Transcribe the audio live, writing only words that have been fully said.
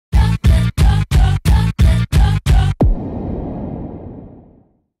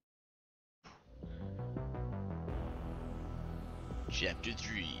Chapter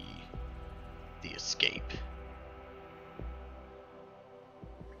 3. The Escape.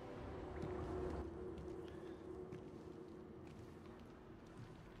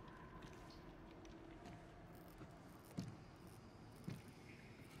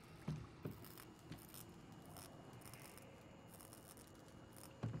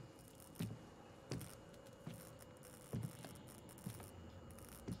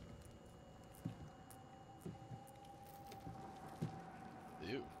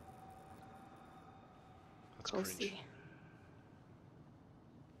 Ew. That's cringe. See.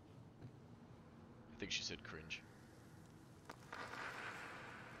 I think she said cringe.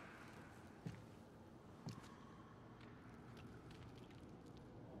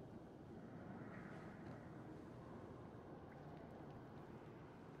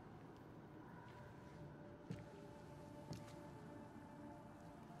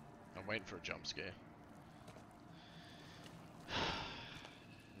 I'm waiting for a jump scare.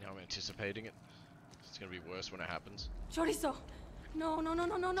 Now I'm anticipating it. It's gonna be worse when it happens. Chorizo! No, no, no,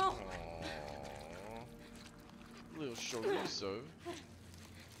 no, no, no! Aww. Little chorizo.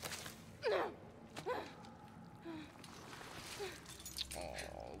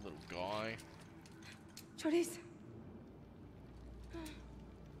 Aww, little guy. Chorizo!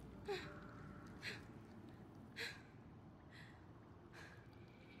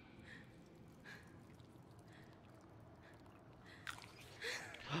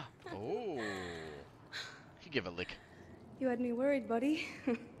 Oh. He give a lick. You had me worried, buddy.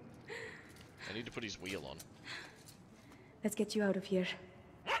 I need to put his wheel on. Let's get you out of here.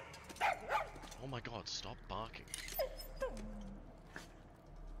 Oh my god, stop barking.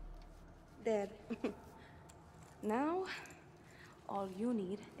 There. Now, all you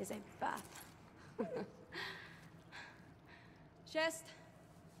need is a bath. Chest,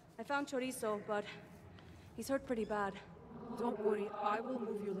 I found Chorizo, but he's hurt pretty bad. Don't worry, I will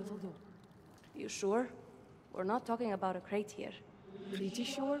move your little dog. You sure? We're not talking about a crate here. Pretty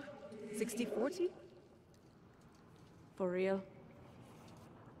sure? 60-40? For real?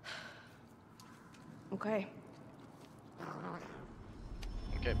 Okay.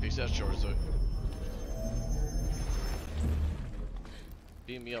 Okay, peace out, Chorizo.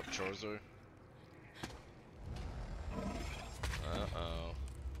 Beam me up, Chorizo. Uh-oh.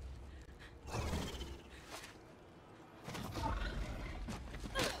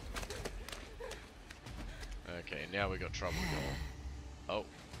 Okay, now we got trouble going. Oh.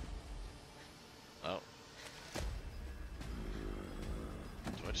 Oh.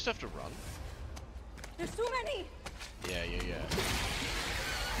 Do I just have to run? There's too many! Yeah.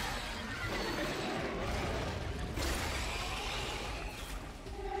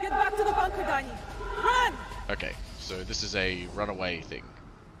 Get back to the bunker, Danny! Run! Okay, so this is a runaway thing.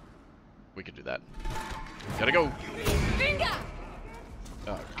 We can do that. Gotta go! Binga!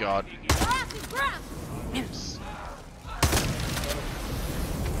 Oh god. Yes.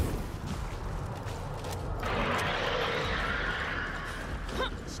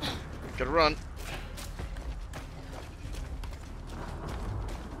 Gotta run.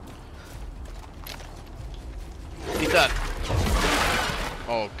 Eat that.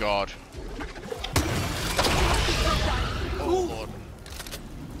 Oh god. Oh lord.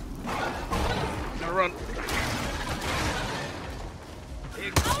 Gotta run.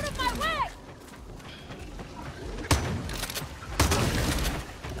 Out of my way!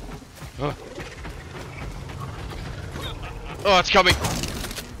 Huh. Oh, it's coming.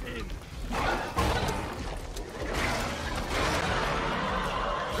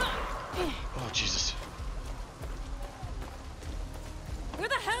 Oh, Jesus. Where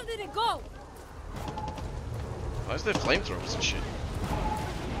the hell did it go? Why is there flamethrowers and shit?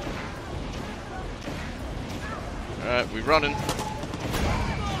 Alright, we running.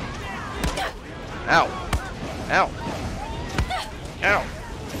 Ow. Ow. Ow.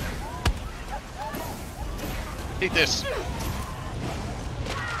 Eat this.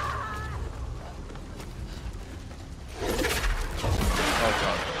 Oh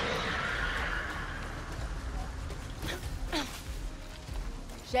god.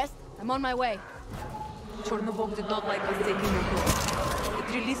 Chest, I'm on my way. Chornovog did not like us taking your dog.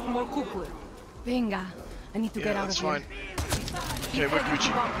 It released more kukla. Binga. I need to get out of that's here. fine. Okay, we're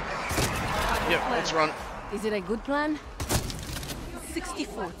Gucci. Yep, let's run. Is it a good plan?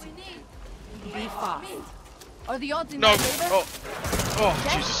 60-40. Be fast. Are the odds in No. my favor? Oh. Oh,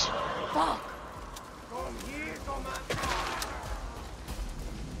 Yes? Jesus. Fuck.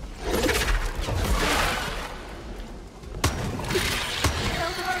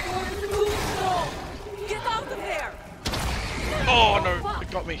 Get out of there! Oh no, it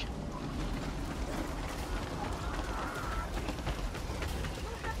got me.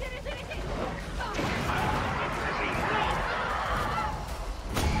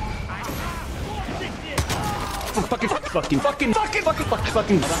 What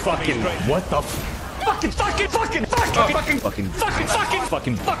the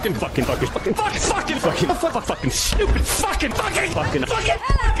fucking stupid fucking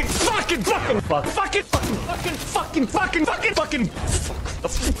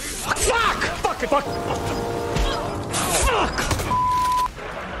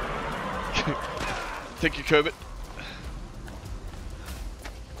Thank you, Kermit.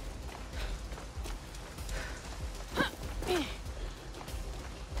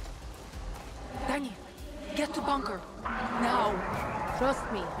 Danny, get to bunker. Now.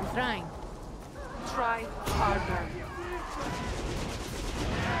 Trust me, I'm trying. Try harder.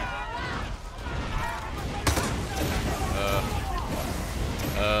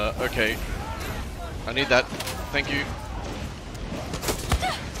 Okay. I need that. Thank you.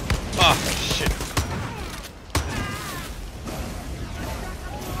 Ah, shit.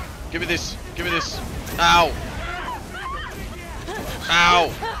 Give me this. Give me this. Ow.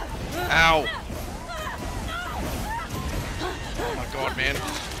 Ow. Ow. Oh my god, man.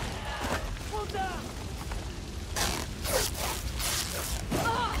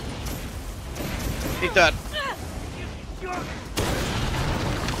 Eat that.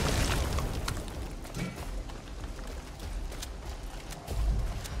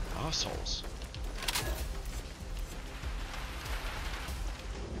 Assholes.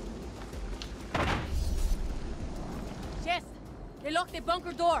 Jess, they locked the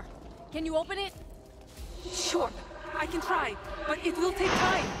bunker door. Can you open it? Sure, I can try, but it will take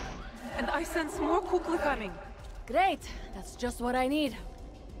time. And I sense more Kukla coming. Great, that's just what I need.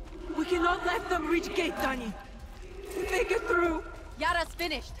 We cannot let them reach gate, Danny. If they get through... Yara's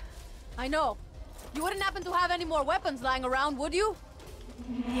finished. I know. You wouldn't happen to have any more weapons lying around, would you?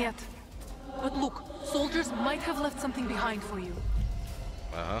 Yet. But look, soldiers might have left something behind for you.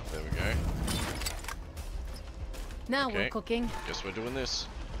 Uh-huh, there we go. Now Okay. we're cooking. Guess we're doing this.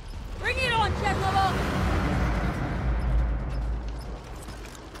 Bring it on, Cheslova!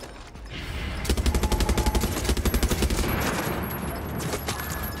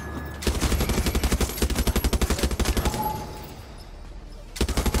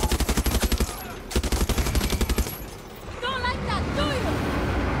 Don't like that, do you?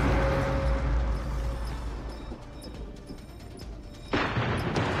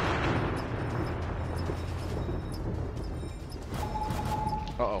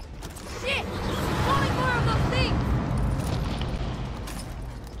 Uh-oh. Shit! Calling more of those things!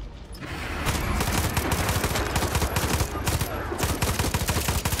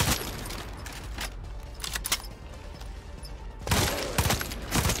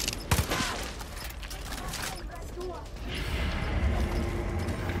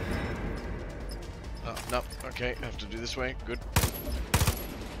 Oh, no. Okay, have to do this way. Good.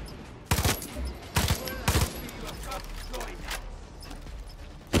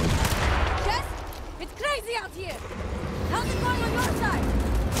 Jess, it's crazy out here! How's it going on your side?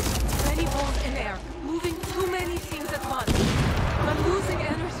 Many balls in air, moving too many things at once. I'm losing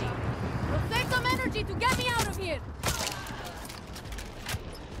energy. Well, save some energy to get me out of here!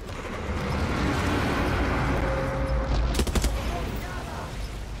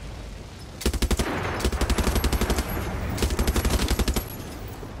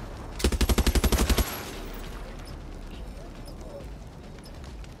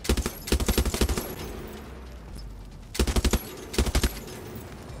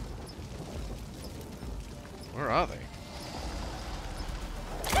 Where are they?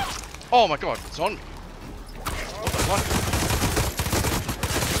 Oh my god, it's on me. What the fuck?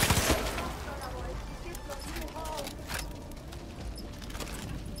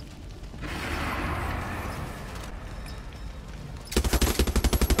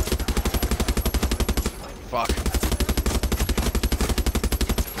 Fuck.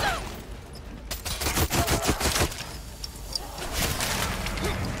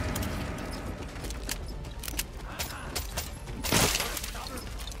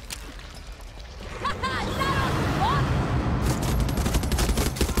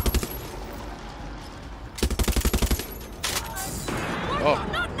 Oh,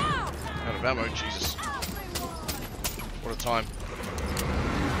 Not now! out of ammo, Jesus. What a time.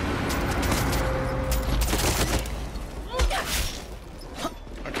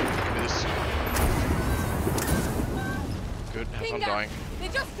 Okay, give me this. Good, have fun Pinga! dying. They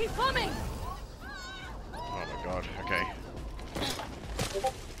just keep coming! Oh my god, okay.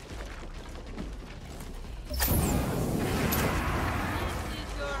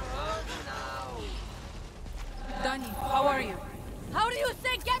 Danny, how are you? How do you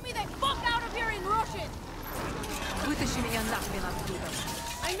say get me the fuck out of here in Russian? Вытащи меня нахрен оттуда.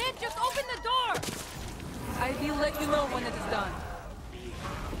 I meant just open the door! I will let you know when it is done.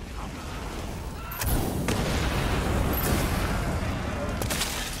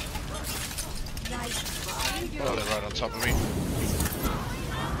 Oh, they're right on top of me.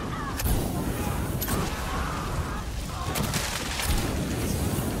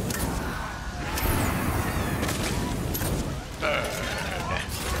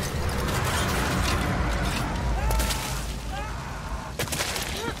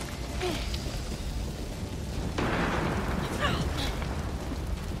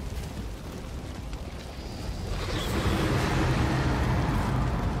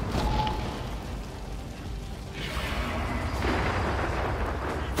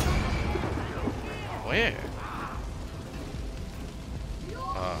 Where?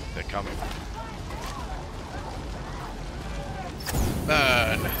 Ah, they're coming.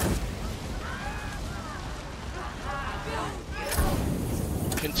 Burn!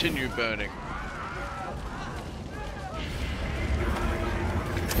 Continue burning.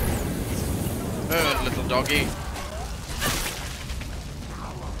 Burn, little doggy.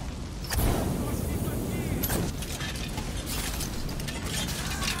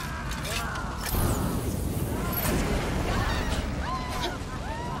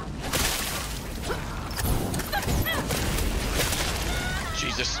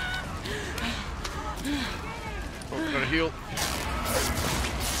 Jesus. Oh, gotta heal.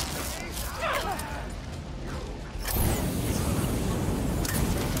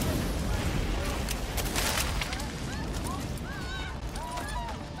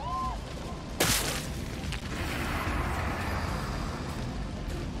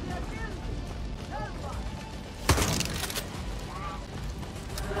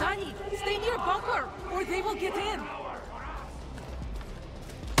 Danny, stay near bunker, or they will get in.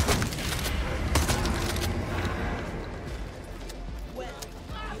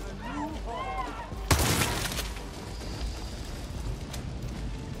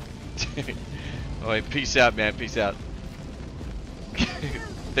 Alright, peace out, man. Peace out.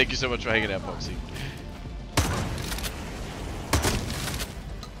 Thank you so much for hanging out, Foxy.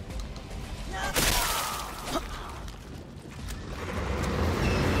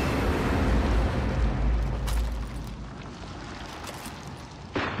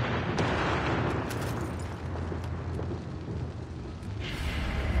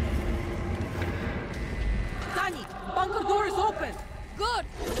 Danny, bunker door is open. Good!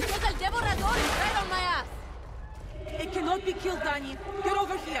 Because El Devorador is right on my ass! It cannot be killed, Danny. Get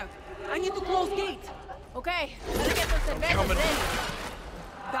over here. I need to close gate. Okay, gotta get those cervezas coming. ready.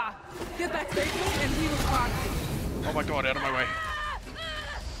 Da, get back safely and we will start. Oh my god, out of my way.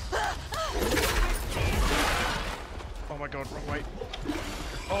 Oh my god, wrong way.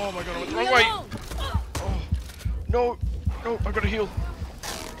 Oh my god, I went the wrong way. Oh, no, no, I gotta heal.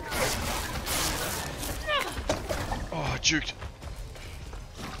 Oh, I juked.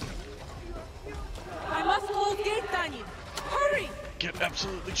 I must close gate, Danny. Hurry! Get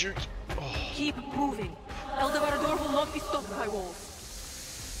absolutely juked. Oh, Keep moving. El Devorador will not be stopped by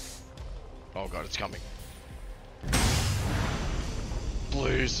walls. oh god, it's coming.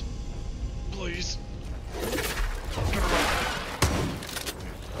 Please. Please. Gotta run.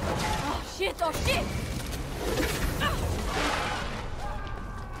 Oh shit, oh shit!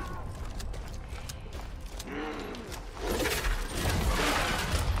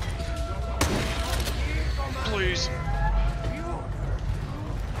 Please.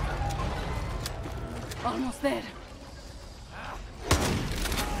 Almost there.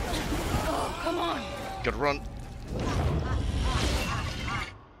 Oh, come on! Gotta run.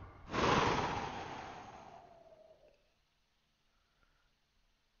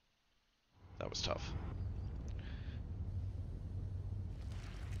 That was tough.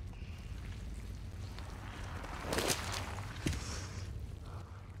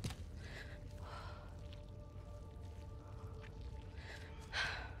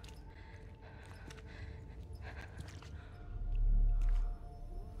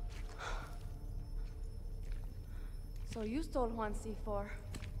 So you stole Juan C4.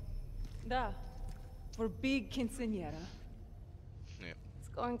 Da, for big quinceañera. Yeah. It's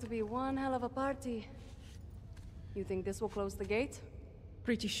going to be one hell of a party. You think this will close the gate?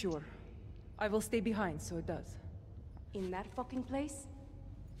 Pretty sure. I will stay behind, so it does. In that fucking place?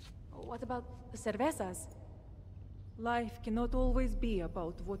 What about the cervezas? Life cannot always be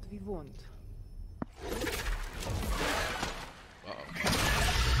about what we want.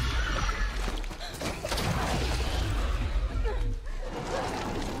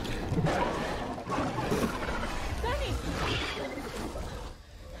 Danny!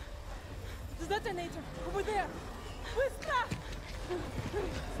 The detonator! Over there! Where's that?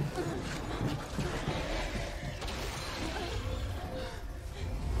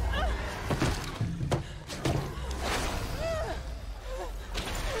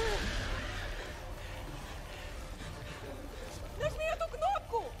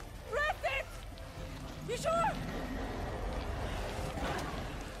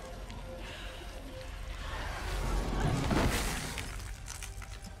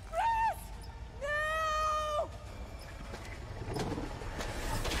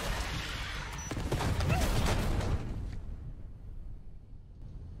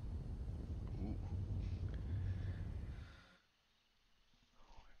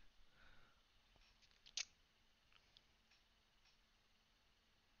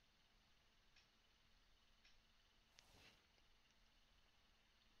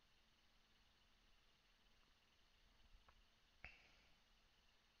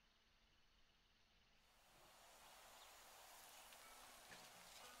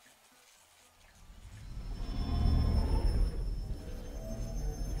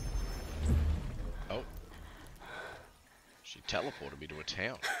 She teleported me to a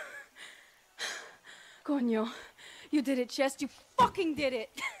town. Coño, you did it, Chest. You fucking did it.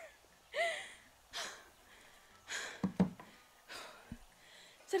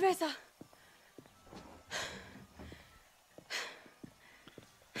 Cerveza.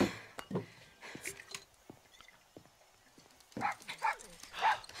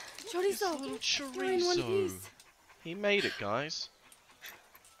 Chorizo. You're in one piece. He made it, guys.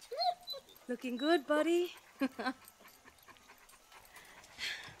 Looking good, buddy.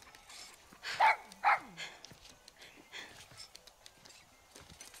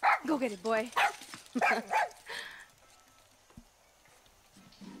 Go get it, boy.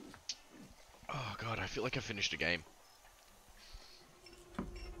 Oh god, I feel like I finished a game.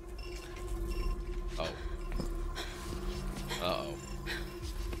 Oh. Uh-oh.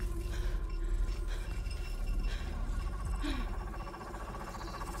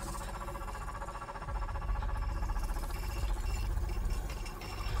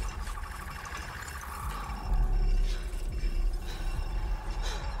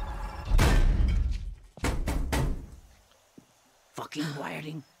 Fucking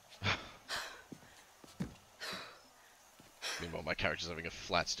wiring. Meanwhile, my character's having a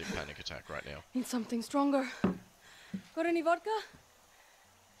flat stick panic attack right now. Need something stronger. Got any vodka?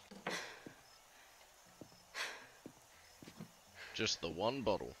 Just the one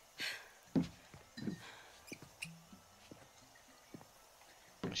bottle.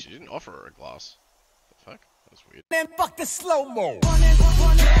 She didn't offer her a glass. The fuck? That's weird. Then fuck the slow-mo.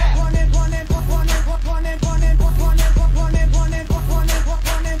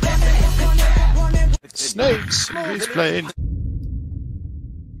 Snakes, he's playing.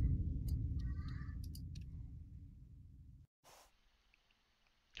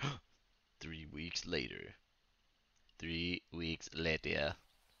 Three weeks later. 3 weeks later.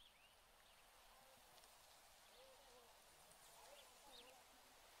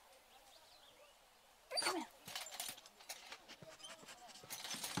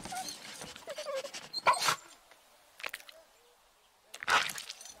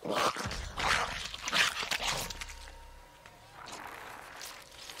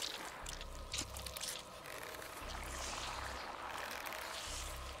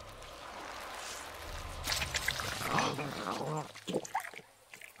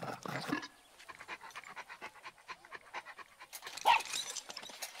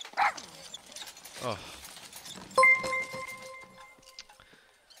 Oh.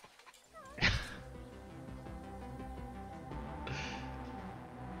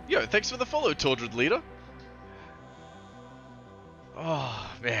 Yo, thanks for the follow, Tordred Leader.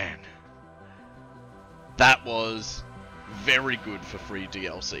 Oh, man. That was very good for free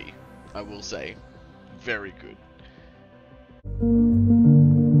DLC, I will say. Very good.